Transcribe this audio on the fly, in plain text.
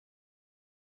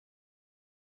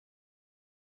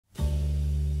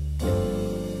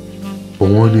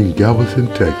Born in Galveston,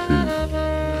 Texas,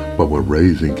 but was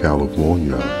raised in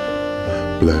California,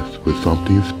 blessed with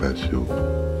something special,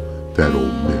 that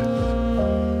old myth,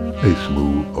 a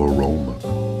smooth aroma.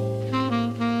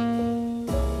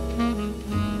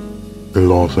 In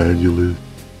Los Angeles,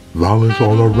 violence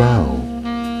all around,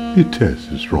 it tests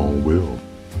his strong will.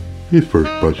 His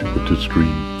first brush with the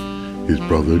street, his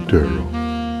brother Daryl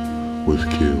was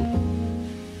killed.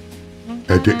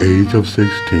 At the age of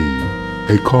 16,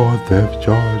 a car theft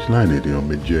charge landed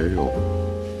him in jail.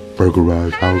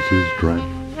 Burglarized houses, drank,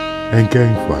 and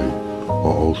gang fights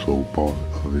are also part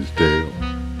of his tale.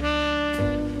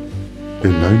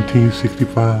 In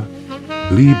 1965,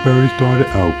 Lee Berry started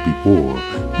out before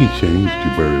he changed to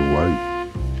Barry White.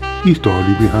 He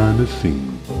started behind the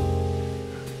scenes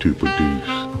to produce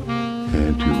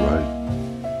and to write.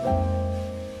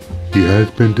 He has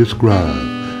been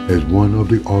described as one of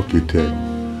the architects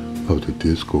of the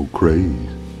disco craze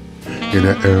in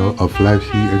an era of flashy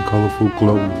and colorful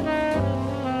clothes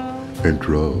and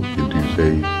drug-induced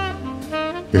age.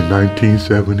 In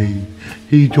 1970,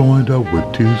 he joined up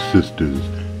with two sisters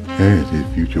and his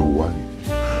future wife.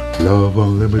 Love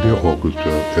Unlimited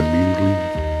Orchestra immediately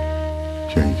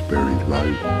changed Barry's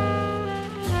life.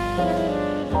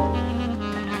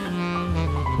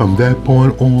 From that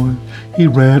point on, he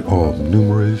ran off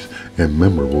numerous and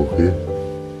memorable hits,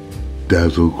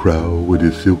 dazzled crowd with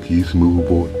his silky smooth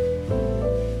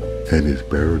voice and his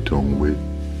baritone wit.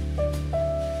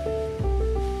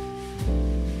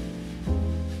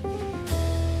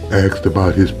 Asked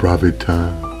about his private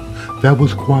time, that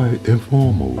was quiet and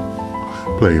formal,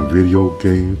 playing video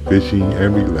games, fishing,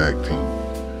 and relaxing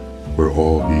were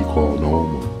all he called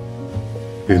normal.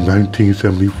 In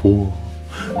 1974,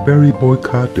 Barry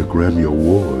boycotted the Grammy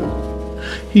Awards.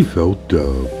 He felt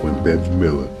dubbed when Bette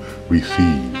Miller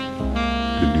received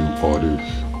the New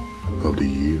Artist of the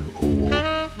Year award.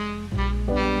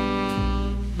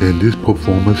 In this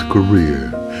performance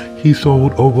career, he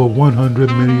sold over 100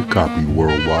 million copies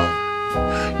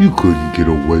worldwide. You couldn't get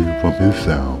away from his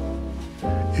sound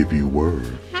if you were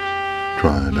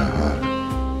trying to hide.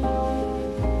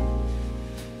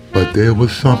 But there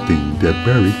was something that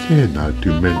Barry cannot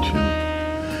to mention,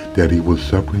 that he was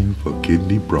suffering from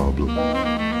kidney problems,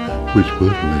 which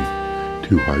was linked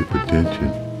to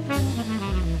hypertension.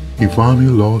 He finally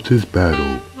lost his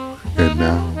battle, and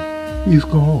now he's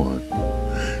gone,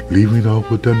 leaving us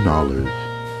with the knowledge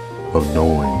of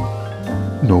knowing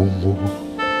no more.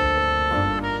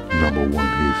 #1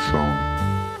 hit song.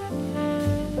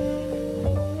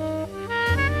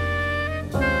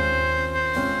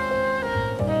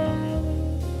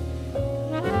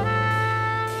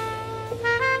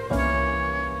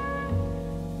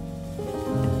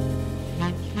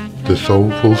 The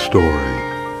soulful story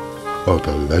of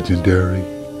the legendary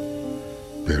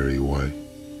Barry White.